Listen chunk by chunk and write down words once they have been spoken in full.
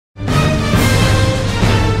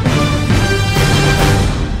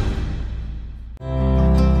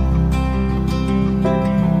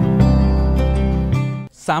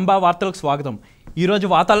సాంబా వార్తలకు స్వాగతం. ఈరోజు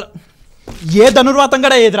వార్తలు ఏ ధనుర్వాతం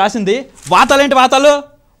కూడా ఏది రాసింది? వార్తలేంటి వార్తలు?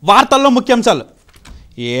 వార్తల్లో ముఖ్యాంశాలు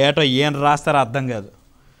ఏటో ఏం రాస్తారో అర్థం కాదు.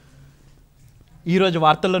 ఈరోజు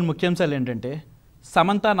వార్తల్లోని ముఖ్యాంశాలు ఏంటంటే,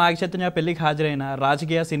 సమంత నాగచైతన్య పెళ్లికి హాజరైన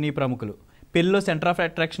రాజకీయ సినీ ప్రముఖులు, పెళ్లిలో సెంటర్ ఆఫ్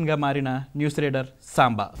అట్రాక్షన్గా మారిన న్యూస్ రీడర్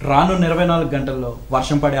సాంబా, రానున్న 24 గంటల్లో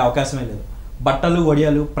వర్షం పడే అవకాశమే లేదు, బట్టలు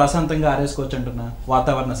ఒడియాలు ప్రశాంతంగా ఆరేసుకోవచ్చు అంటున్న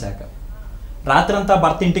వాతావరణ శాఖ, రాత్రంతా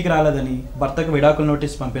భర్త ఇంటికి రాలేదని భర్తకు విడాకుల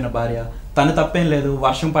నోటీస్ పంపిన భార్య, తను తప్పేం లేదు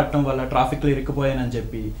వర్షం పడటం వల్ల ట్రాఫిక్లో ఇరుక్కుపోయానని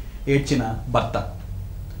చెప్పి ఏడ్చిన భర్త.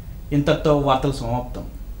 ఇంతటితో వార్తలు సమాప్తం.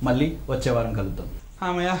 మళ్ళీ వచ్చే వారం కలుద్దాం.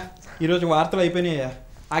 ఆమెయా, ఈరోజు వార్తలు అయిపోయినాయా?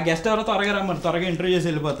 ఆ గెస్ట్ ఎవరో త్వరగా రమ్మని, త్వరగా ఇంటర్వ్యూ చేసి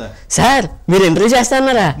వెళ్ళిపోతా. సార్ మీరు ఇంటర్వ్యూ చేస్తా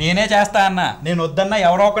అన్నారా? నేనే చేస్తా అన్నా. నేను వద్దన్నా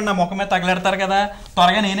ఎవరో ఒకటి నా ముఖమే తగలెడతారు కదా,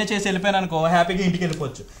 త్వరగా నేనే చేసి వెళ్ళిపోయాను అనుకో, హ్యాపీగా ఇంటికి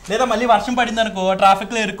వెళ్ళిపోవచ్చు. లేదా మళ్ళీ వర్షం పడింది అనుకో,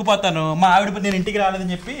 ట్రాఫిక్లో ఇరుక్కుపోతాను, మా ఆవిడ నేను ఇంటికి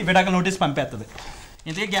రాలేదని చెప్పి విడాకుల నోటీస్ పంపేస్తుంది.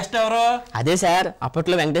 ఇంతకీ గెస్ట్ ఎవరో? అదే సార్,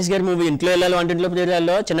 అప్పట్లో వెంకటేష్ గారి మూవీ ఇంట్లో వెళ్ళాలి వంటింట్లో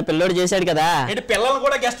పిల్లల్లో చిన్న పిల్లోడు చేశాడు కదా. ఏంటి పిల్లలు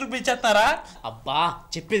కూడా గెస్టులు పిలిచేస్తారా? అబ్బా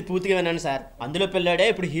చెప్పేది పూర్తిగా విన్నాను సార్. అందులో పిల్లాడే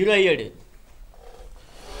ఇప్పుడు హీరో అయ్యాడు.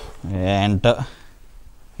 ఏంటో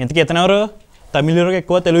ఇంతకీ ఇతనెవరు? తమిళ హీరోకి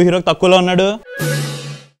ఎక్కువ, తెలుగు హీరోకి తక్కువలో ఉన్నాడు.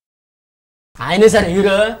 ఆయనే సార్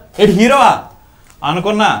హీరో. ఏంటి హీరోవా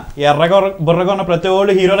అనుకున్నా? ఎర్రగా బుర్రగా ఉన్న ప్రతి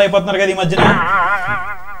వాళ్ళు హీరోలు అయిపోతున్నారు కదా ఈ మధ్యన.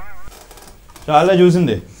 చాలా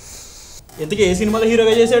చూసింది. ఇంతకీ ఏ సినిమాలో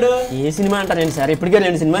హీరోగా చేశాడు? ఏ సినిమా అంటారండి సార్? ఇప్పటికే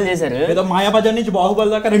 2 సినిమాలు చేశారు. ఏదో మాయాబజార్ నుంచి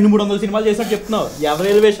బాహుబలి దాకా 200-300 సినిమాలు చేసినట్టు చెప్తున్నావు. ఎవరి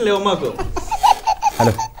ఎలివేషన్ లేవు మాకు.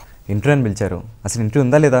 హలో, ఇంటర్వ్యూ అని పిలిచారు, అసలు ఇంటర్వ్యూ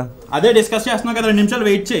ఉందా లేదా? అదే డిస్కస్ చేస్తున్నావు కదా, 2 నిమిషాలు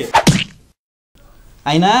వెయిట్ చేయి.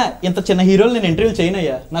 అయినా ఇంత చిన్న హీరోలు నేను ఇంటర్వ్యూ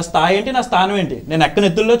చేయనయ్యా. నా స్థాయి ఏంటి, నా స్థానం ఏంటి? నేను ఎక్కని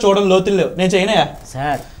ఎత్తుల్లో చూడడం లోతుల్లో నేను చేయనయ్యా.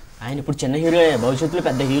 సార్ ఆయన ఇప్పుడు చిన్న హీరో, భవిష్యత్తులో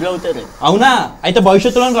పెద్ద హీరో అవుతారు. అవునా? అయితే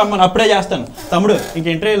భవిష్యత్తులో రమ్మని, అప్పుడే చేస్తాను. తమ్ముడు ఇంక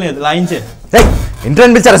ఇంటర్వ్యూ లేదు, లాయించే. ఇంటర్వ్యూ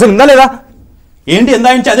అని పిలిచారు, అసలు ఉందా లేదా? ఏంటి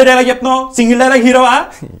ఎందాయించి అదే డైలాగ్ చెప్తున్నావు? Single dialogue హీరోవా?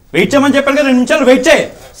 వెయిట్ చేయమని చెప్పాను కదా, 2 నిమిషాలు వెయిట్ చేయి.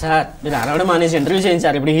 సార్ మీరు అరవడం మానేసి ఇంటర్వ్యూ చేయండి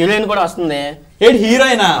సార్. ఇప్పుడు హీరోయిన్ కూడా వస్తుంది. ఏంటి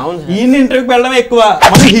హీరోయినా? ఈయన ఇంటర్వ్యూకి వెళ్ళడం ఎక్కువ,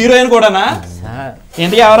 మళ్ళీ హీరోయిన్ కూడానా? సార్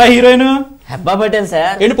ఎందుకు ఎవరా హీరోయిన్? హెబ్బా పటేల్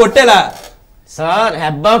సార్. ఏంటి పొట్టేలా? సార్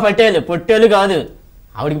హెబ్బా పటేల్, పొట్టేలు కాదు.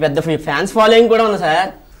 ఆవిడకి పెద్ద ఫ్యాన్స్ ఫాలోయింగ్ కూడా ఉంది సార్.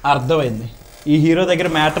 అర్థమైంది. ఈ హీరో దగ్గర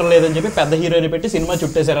మ్యాటర్ లేదని చెప్పి పెద్ద హీరోయిన్ పెట్టి సినిమా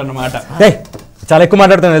చుట్టేశారన్నమాట. చాలా ఎక్కువ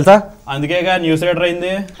మాట్లాడుతాను తెలుసా? అందుకేగా న్యూస్ రీడర్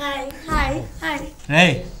అయింది.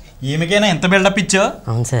 ఈమెకైనా ఎంత బిల్డప్ ఇచ్చో?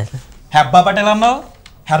 అవును సార్. హెబ్బా పటేల్ అన్నావు,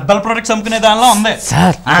 హెర్బల్ ప్రొడక్ట్స్ అమ్ముకునే దానిలో ఉంది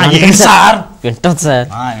సార్. వింటది సార్.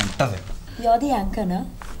 వింటది. యాంకర్నా?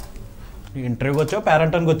 ఇంటర్వ్యూకి వచ్చావు,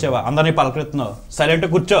 పేరెంటానికి వచ్చావా? అందరినీ పలకరిస్తున్నావు. సైలెంట్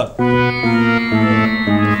కూర్చో.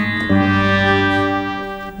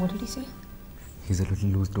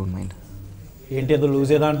 ఏంటి ఏదో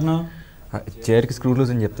లూజ్ ఏదో అంటున్నావు? చైర్కి స్క్రూ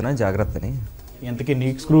లూజ్ అని చెప్తున్నా, జాగ్రత్త అని. ఇంతకీ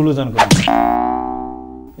నీకు స్క్రూ లూజ్ అనుకున్నా.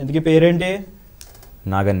 ఇంతకీ పేరేంటి?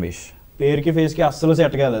 నాగన్వేష్. పేరుకి ఫేస్కి అస్సలు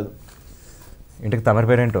సెట్ కాలేదు. ఇంటికి తమరి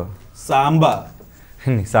పేరేంటో? సాంబా.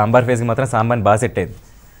 సాంబార్ ఫేస్కి మాత్రం సాంబార్ని బాగా సెట్ అయింది.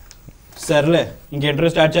 సర్లే, ఇంక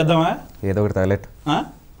ఇంటర్వ్యూ స్టార్ట్ చేద్దామా? ఏదో ఒకటి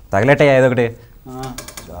తగలెట్టయ్యా ఏదో ఒకటి.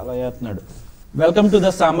 చాలా చేస్తున్నాడు. Welcome to the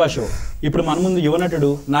Samba show. ఇప్పుడు మన ముందు యువ నటుడు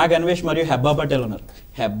నాగన్వేష్ మరియు హెబ్బా పటేల్ ఉన్నారు.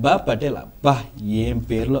 హెబ్బా పటేల్, అబ్బా ఏం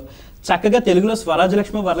పేర్లో! చక్కగా తెలుగులో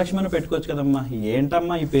స్వరాజలక్ష్మి వరలక్ష్మి అని పెట్టుకోవచ్చు కదమ్మా.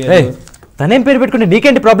 ఏంటమ్మా ఈ పేరు? తనేం పేరు పెట్టుకుంటే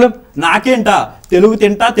నీకేంటి ప్రాబ్లం? నాకేంటా? తెలుగు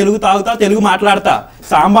తింటా, తెలుగు తాగుతా, తెలుగు మాట్లాడతా.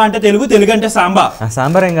 సాంబా అంటే తెలుగు, తెలుగు అంటే సాంబా.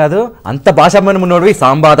 సాంబార్ ఏం కాదు, అంత భాషాభిమానం ఉన్నోడివి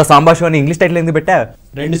సాంబా షో అని ఇంగ్లీష్ టైటిల్ ఎందుకు పెట్టా?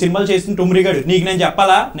 2 సినిమాలు చేసిన టుమ్రిగాడు. నీకు నేను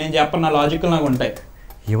చెప్పాలా? నేను చెప్పను, నా లాజిక్లు నాకు ఉంటాయి.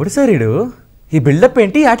 ఎవడు సార్ ఇడు? ఈ బిల్డప్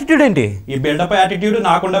ఏంటి, యాటిట్యూడ్ ఏంటి? ఈ బిల్డప్ యాటిట్యూడ్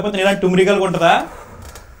నాకు ఉండకపోతే నేను టుమ్రిగాలుగా ఉంటుందా?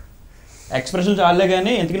 ఎక్స్ప్రెషన్ చాలే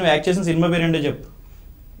కానీ ఇంతకీ నువ్వు యాక్ట్ చేసిన సినిమా పేరేంటో చెప్పు.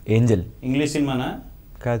 ఏంజల్. ఇంగ్లీష్ సినిమానా?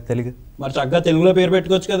 కాదు, తెలుగు. మరి చక్కగా తెలుగులో పేరు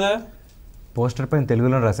పెట్టుకోవచ్చు కదా. పోస్టర్ పైన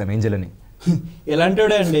తెలుగులో రాశాను ఏంజల్ అని.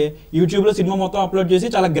 ఎలాంటివాడే అండి, యూట్యూబ్లో సినిమా మొత్తం అప్లోడ్ చేసి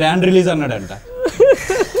చాలా గ్రాండ్ రిలీజ్ అన్నాడంట.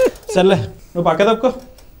 సర్లే, నువ్వు పక్క తప్పుకో.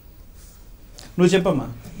 నువ్వు చెప్పమ్మా,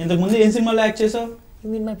 ఇంతకుముందు ఏం సినిమాలో యాక్ట్ చేసావు?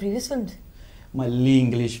 మళ్ళీ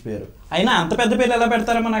ఇంగ్లీష్ పేరు. అయినా అంత పెద్ద పేర్లు ఎలా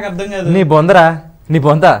పెడతారమ్మా, నాకు అర్థం కాదు. నీ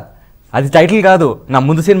బొంద అది టైటిల్ కాదు, నా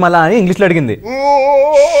ముందు సినిమాలా అని ఇంగ్లీష్లో అడిగింది.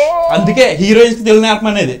 అందుకే హీరోయిన్స్ తెలుగు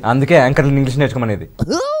నేర్పమనేది, అందుకే యాంకర్ ఇంగ్లీష్ నేర్చుకోమనేది.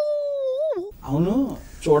 అవును,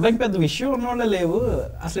 చూడడానికి పెద్ద విషయం ఉన్నవాళ్ళే లేవు.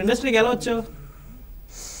 అసలు ఇండస్ట్రీకి ఎలా వచ్చావు?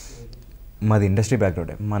 మాది ఇండస్ట్రీ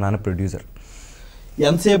బ్యాక్గ్రౌండ్. మా నాన్న ప్రొడ్యూసర్.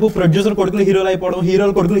 ఎంతసేపు ప్రొడ్యూసర్ కొడుకులు హీరోలు అయిపోవడం,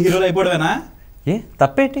 హీరోల కొడుకులు హీరోలు అయిపోవడమేనా? ఏ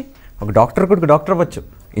తప్పేంటి? ఒక డాక్టర్ కొడుకు డాక్టర్ అవ్వచ్చు,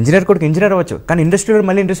 ఇంజనీర్ కొడుకు ఇంజనీర్ అవ్వచ్చు, కానీ ఇండస్ట్రీలో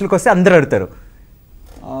మళ్ళీ ఇండస్ట్రీకి వస్తే అందరూ అడుగుతారు.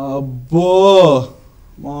 అబ్బో,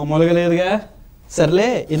 మామూలుగా లేదుగా. సర్లే,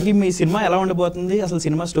 ఎందుకు మీ సినిమా ఎలా ఉండబోతుంది? అసలు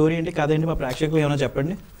సినిమా స్టోరీ ఏంటి, కథ ఏంటి? మా ప్రేక్షకులు ఏమైనా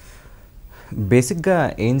చెప్పండి. బేసిక్గా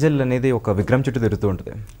ఏంజల్ అనేది ఒక విగ్రహం చుట్టూ తిరుగుతూ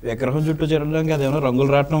ఉంటుంది. విగ్రహం చుట్టూ తిరగడానికి అదేమన్నా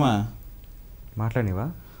రంగులు రావటమా? మాట్లాడినవా?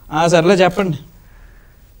 సర్లే చెప్పండి.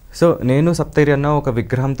 సో నేను సప్తగిరి అన్న ఒక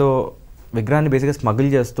విగ్రహాన్ని బేసిక్గా స్మగుల్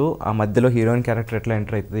చేస్తూ ఆ మధ్యలో హీరోయిన్ క్యారెక్టర్ ఎట్లా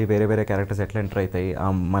ఎంటర్ అవుతుంది, వేరే వేరే క్యారెక్టర్స్ ఎట్లా ఎంటర్ అవుతాయి,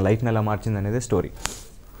 మా లైఫ్ని ఎలా మార్చింది అనేది స్టోరీ.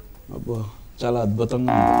 అబ్బో చాలా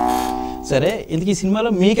అద్భుతంగా ఉంది. సరే, ఇంతకీ ఈ సినిమాలో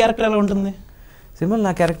మీ క్యారెక్టర్ ఎలా ఉంటుంది? సినిమాలో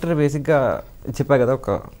నా క్యారెక్టర్ బేసిక్గా చెప్పా కదా, ఒక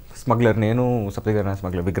స్మగ్లర్. నేను సప్తగిరి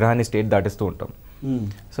స్మగ్లర్, విగ్రహాన్ని స్టేట్ దాటిస్తూ ఉంటాం.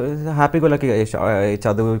 సో హ్యాపీగా వాళ్ళకి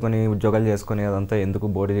చదువుకొని ఉద్యోగాలు చేసుకొని అదంతా ఎందుకు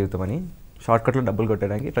బోర్డు జీవితం షార్ట్కట్లో డబ్బులు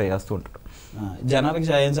కొట్టడానికి ట్రై చేస్తూ ఉంటాడు. జనాలకి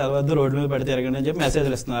సాయం చదవద్దు, రోడ్డు మీద పడితే తిరగండి అని చెప్పి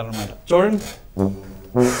మెసేజ్లు ఇస్తున్నారు అనమాట. చూడండి,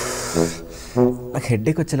 నాకు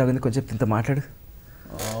హెడ్ఏక్ వచ్చేలాగా కొంచెం ఇంత మాట్లాడు.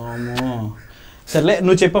 సర్లే,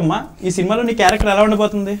 నువ్వు చెప్పమ్మా, ఈ సినిమాలో నీ క్యారెక్టర్ ఎలా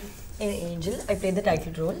ఉండిపోతుంది? In Angel, I played the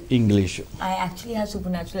title role. English. I actually have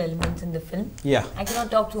supernatural elements in the film. Yeah. I cannot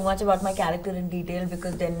talk too much about my character in detail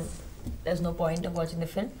because then there's no point of watching the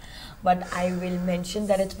film. But I will mention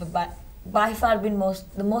that it's by far been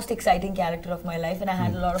the most exciting character of my life, and I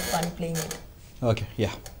had a lot of fun playing it. Okay,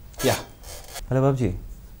 yeah. Hello Babuji,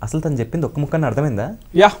 అసలు తను చెప్పింది ఒక్క ముక్కని అర్థమైందా?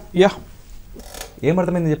 Yeah. ఏం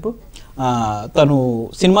అర్థమైంది చెప్పు. తను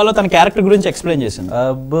సినిమాలో తన క్యారెక్టర్ గురించి ఎక్స్ప్లెయిన్ చేసింది.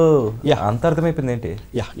 అబ్బో, అంత అర్థమైపోయింది ఏంటి?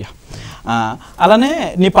 యా. అలానే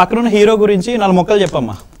నీ పక్కన ఉన్న హీరో గురించి 4 ముక్కలు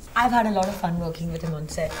చెప్పమ్మా. I've had a lot of fun working with him on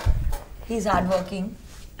set. He's hardworking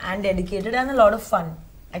and dedicated and a lot of fun.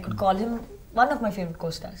 I could call him one of my favorite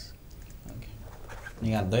co-stars.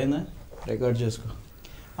 నీకు అర్థమైందా? Record చేసుకో.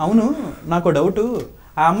 అవును, నాకు doubt,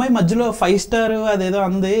 ఆ అమ్మాయి మధ్యలో 5 star అదేదో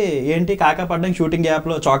అంది ఏంటి? కాకా పడ్డానికి షూటింగ్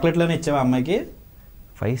గ్యాప్లో చాక్లెట్లోనే ఇచ్చావా అమ్మాయికి?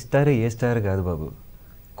 5 స్టార్ ఏ స్టార్ కాదు బాబు,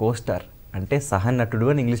 కోస్టార్ అంటే సహ నటుడు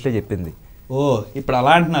అని ఇంగ్లీష్లో చెప్పింది. ఓ, ఇప్పుడు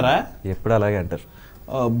అలా అంటున్నారా? ఎప్పుడు అలాగే అంటారు.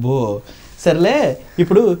 అబ్బో, సర్లే,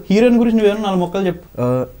 ఇప్పుడు హీరోయిన్ గురించి నువ్వేమో 4 ముక్కలు చెప్పు.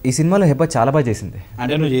 ఈ సినిమాలో హెబా చాలా బాగా చేసింది.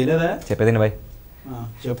 అంటే నువ్వు చేయలేదా? చెప్పేదండి బాయ్.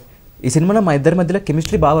 చెప్పు. ఈ సినిమాలో మా ఇద్దరి మధ్యలో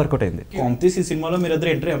కెమిస్ట్రీ బాగా వర్కౌట్ అయింది. ఈ సినిమాలో మీరు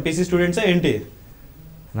ఇద్దరు ఎంపీసీ స్టూడెంట్సా ఏంటి?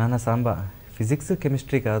 నాన్న సాంబా, ఫిజిక్స్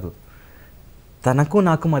కెమిస్ట్రీ కాదు, తనకు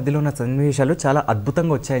నాకు మధ్యలో ఉన్న సన్నివేశాలు చాలా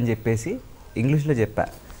అద్భుతంగా వచ్చాయని చెప్పేసి ఇంగ్లీష్లో చెప్పా.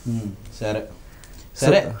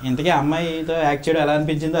 సరే, ఇంతకీ అమ్మాయితో యాక్ట్ చేయడం ఎలా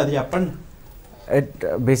అనిపించిందో అది చెప్పండి.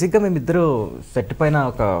 బేసిక్గా మేమిద్దరు సెట్ పైన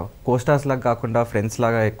ఒక కోస్టార్స్ లాగా కాకుండా ఫ్రెండ్స్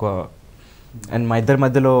లాగా ఎక్కువ, అండ్ మా ఇద్దరి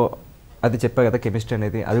మధ్యలో అది చెప్పా కదా కెమిస్ట్రీ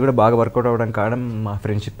అనేది, అది కూడా బాగా వర్కౌట్ అవ్వడానికి కారణం మా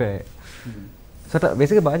ఫ్రెండ్షిప్పే. సో అట్లా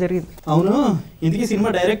బేసిక్గా బాగా జరిగింది. అవును, ఇంతకీ సినిమా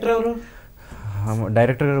డైరెక్టర్ ఎవరు?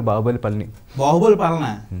 డైరెక్టర్ గారు బాహుబలి పాలన.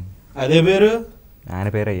 అదే పేరు? ఆయన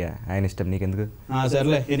పేరు అయ్యా, ఆయన ఇష్టం, నీకెందుకు?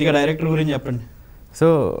 సర్లే, ఇంతకీ డైరెక్టర్ గురించి చెప్పండి. సో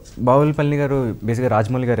బాహుబలి గారు బేసిక్గా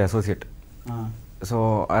రాజమౌళి గారి అసోసియేట్. సో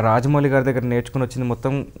ఆ రాజమౌళి గారి దగ్గర నేర్చుకుని వచ్చింది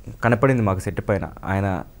మొత్తం కనపడింది మాకు సెట్ పైన. ఆయన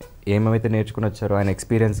ఏమైతే నేర్చుకుని వచ్చారో, ఆయన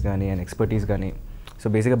ఎక్స్పీరియన్స్ కానీ, ఆయన ఎక్స్పర్టీస్ కానీ. సో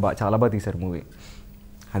బేసిక్గా చాలా బాగా తీశారు మూవీ.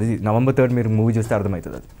 అది November 3rd మీరు మూవీ చూస్తే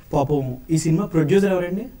అర్థమవుతుంది. అది పాపం, ఈ సినిమా ప్రొడ్యూసర్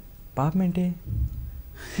ఎవరండి? పాపం ఏంటి,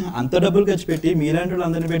 అంత డబ్బులు ఖర్చు పెట్టి మీలాంటి వాళ్ళు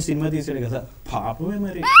అందరినీ పెట్టి సినిమా తీసాడు కదా, పాపమే.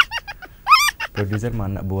 మరి ప్రొడ్యూసర్ మా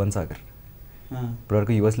అన్న భువన్ సాగర్,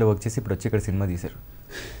 ఇప్పటివరకు యూఎస్లో వర్క్ చేసి ఇప్పుడు వచ్చి ఇక్కడ సినిమా తీశారు.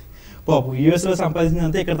 పాపం యూఎస్లో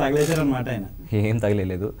సంపాదించినంత ఇక్కడ తగిలేశారు అనమాట. ఆయన ఏం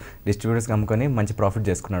తగిలేదు, డిస్ట్రిబ్యూటర్స్కి అమ్ముకొని మంచి ప్రాఫిట్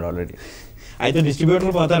చేసుకున్నాడు ఆల్రెడీ. అయితే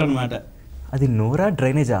డిస్ట్రిబ్యూటర్లు పోతారనమాట. అది నోరా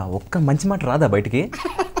డ్రైనేజా, ఒక్క మంచి మాట రాదా బయటికి?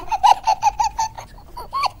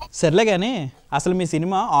 సర్లే కానీ అసలు మీ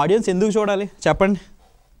సినిమా ఆడియన్స్ ఎందుకు చూడాలి చెప్పండి.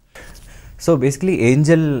 సో బేసిక్లీ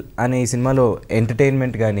ఏంజల్ అనే ఈ సినిమాలో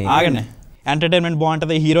ఎంటర్టైన్మెంట్ కానీ, ఆగండి, ఎంటర్టైన్మెంట్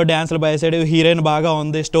బాగుంటుంది, హీరో డ్యాన్సులు బయసాడు, హీరోయిన్ బాగా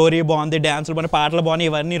ఉంది, స్టోరీ బాగుంది, డ్యాన్సులు బాగున్నాయి, పాటలు బాగున్నాయి,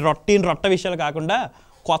 ఇవన్నీ రొట్ట విషయాలు కాకుండా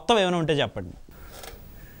కొత్తవి ఏమైనా ఉంటే చెప్పండి.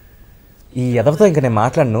 ఈ ఎదవతో ఇంకా నేను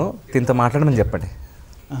మాట్లాడను, దీంతో మాట్లాడమని చెప్పండి.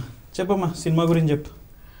 చెప్పమ్మా, సినిమా గురించి చెప్పు.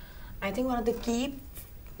 I think one of the key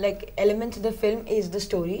elements of the film is the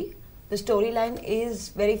story. The storyline is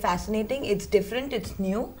very fascinating, it's different, it's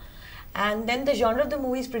new. And then the genre of the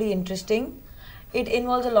movie is pretty interesting. It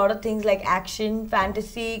involves a lot of things like action,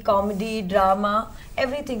 fantasy, comedy, drama,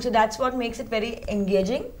 everything. So that's what makes it very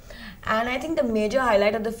engaging. And I think the major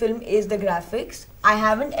highlight of the film is the graphics. I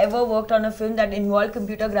haven't ever worked on a film that involved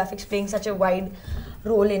computer graphics playing such a wide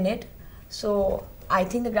role in it. So I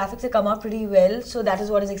think the graphics have come out pretty well. So that is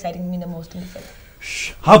what is exciting me the most in the film.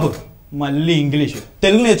 Hub మళ్ళీ English,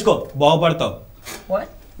 Telugu నేర్చుకో బాగుపడతావు.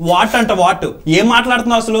 What అంట what, ఏం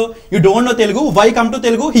మాట్లాడుతున్నావు అసలు? You don't know Telugu, why come to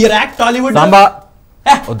Telugu? Here act Tollywood.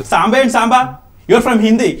 Samba and Samba, your from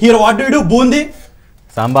Hindi, here what do you do? Boondi.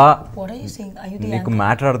 Samba, what are you saying? Are you the నీకు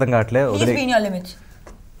matter అర్థం కావట్లే. Please be in your limits.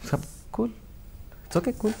 Cool, it's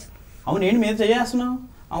okay, cool. అవును, ఏంటి మీద చేస్తున్నావు?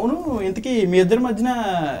 అవును, ఇంతకీ మీ ఇద్దరి మధ్యన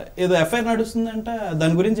ఏదో ఎఫ్ఐఆర్ నడుస్తుందంట,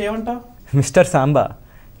 దాని గురించి ఏమంటావు? మిస్టర్ సాంబా,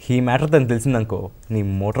 ఈ మ్యాటర్ తను తెలిసిందనుకో నీ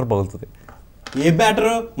motor పగులుతుంది. A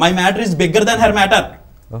matter? My matter is bigger than her matter.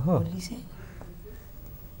 ఓహో,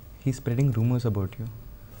 he spreading rumours about you.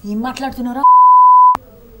 ఏం మాట్లాడుతున్నారా?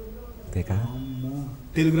 దేకా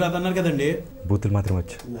తెలుగు రాదన్నారు కదండి. బూతులు మాత్రం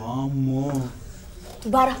వచ్చు. వామ్మో.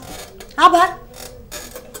 బారా బార్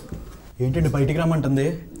ఏంటండి బయటికి రమ్మంటుంది?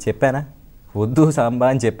 చెప్పానా వద్దు సాంబా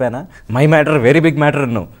అని చెప్పానా? My matter very big matter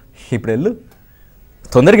అన్నావు. ఇప్పుడు వెళ్ళు,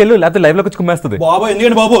 తొందరగా వెళ్ళు, లేకపోతే లైవ్లోకి వచ్చి కుమ్మేస్తుంది. బాబు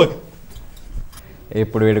ఎందుకండి బాబు?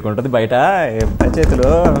 ఎప్పుడు వేడుకుంటుంది బయట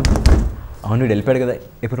చేతిలో. అవును, వీడు వెళ్ళిపోయాడు కదా,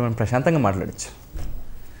 ఇప్పుడు మనం ప్రశాంతంగా మాట్లాడచ్చు.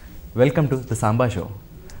 Welcome to the Samba show.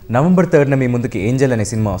 November 3న మీ ముందుకి ఏంజల్ అనే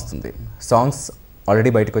సినిమా వస్తుంది. సాంగ్స్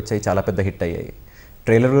ఆల్రెడీ బయటకు వచ్చాయి, చాలా పెద్ద హిట్ అయ్యాయి.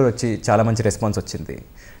 ట్రైలర్ కూడా వచ్చి చాలా మంచి రెస్పాన్స్ వచ్చింది.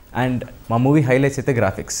 అండ్ మా మూవీ హైలైట్స్ అయితే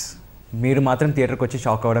గ్రాఫిక్స్. మీరు మాత్రం థియేటర్కి వచ్చి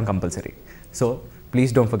షాక్ అవ్వడం compulsory. So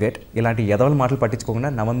please don't forget, ఇలాంటి ఎదవల మాటలు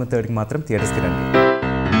పట్టించుకోకుండా నవంబర్ 3కి మాత్రం థియేటర్స్కి రండి.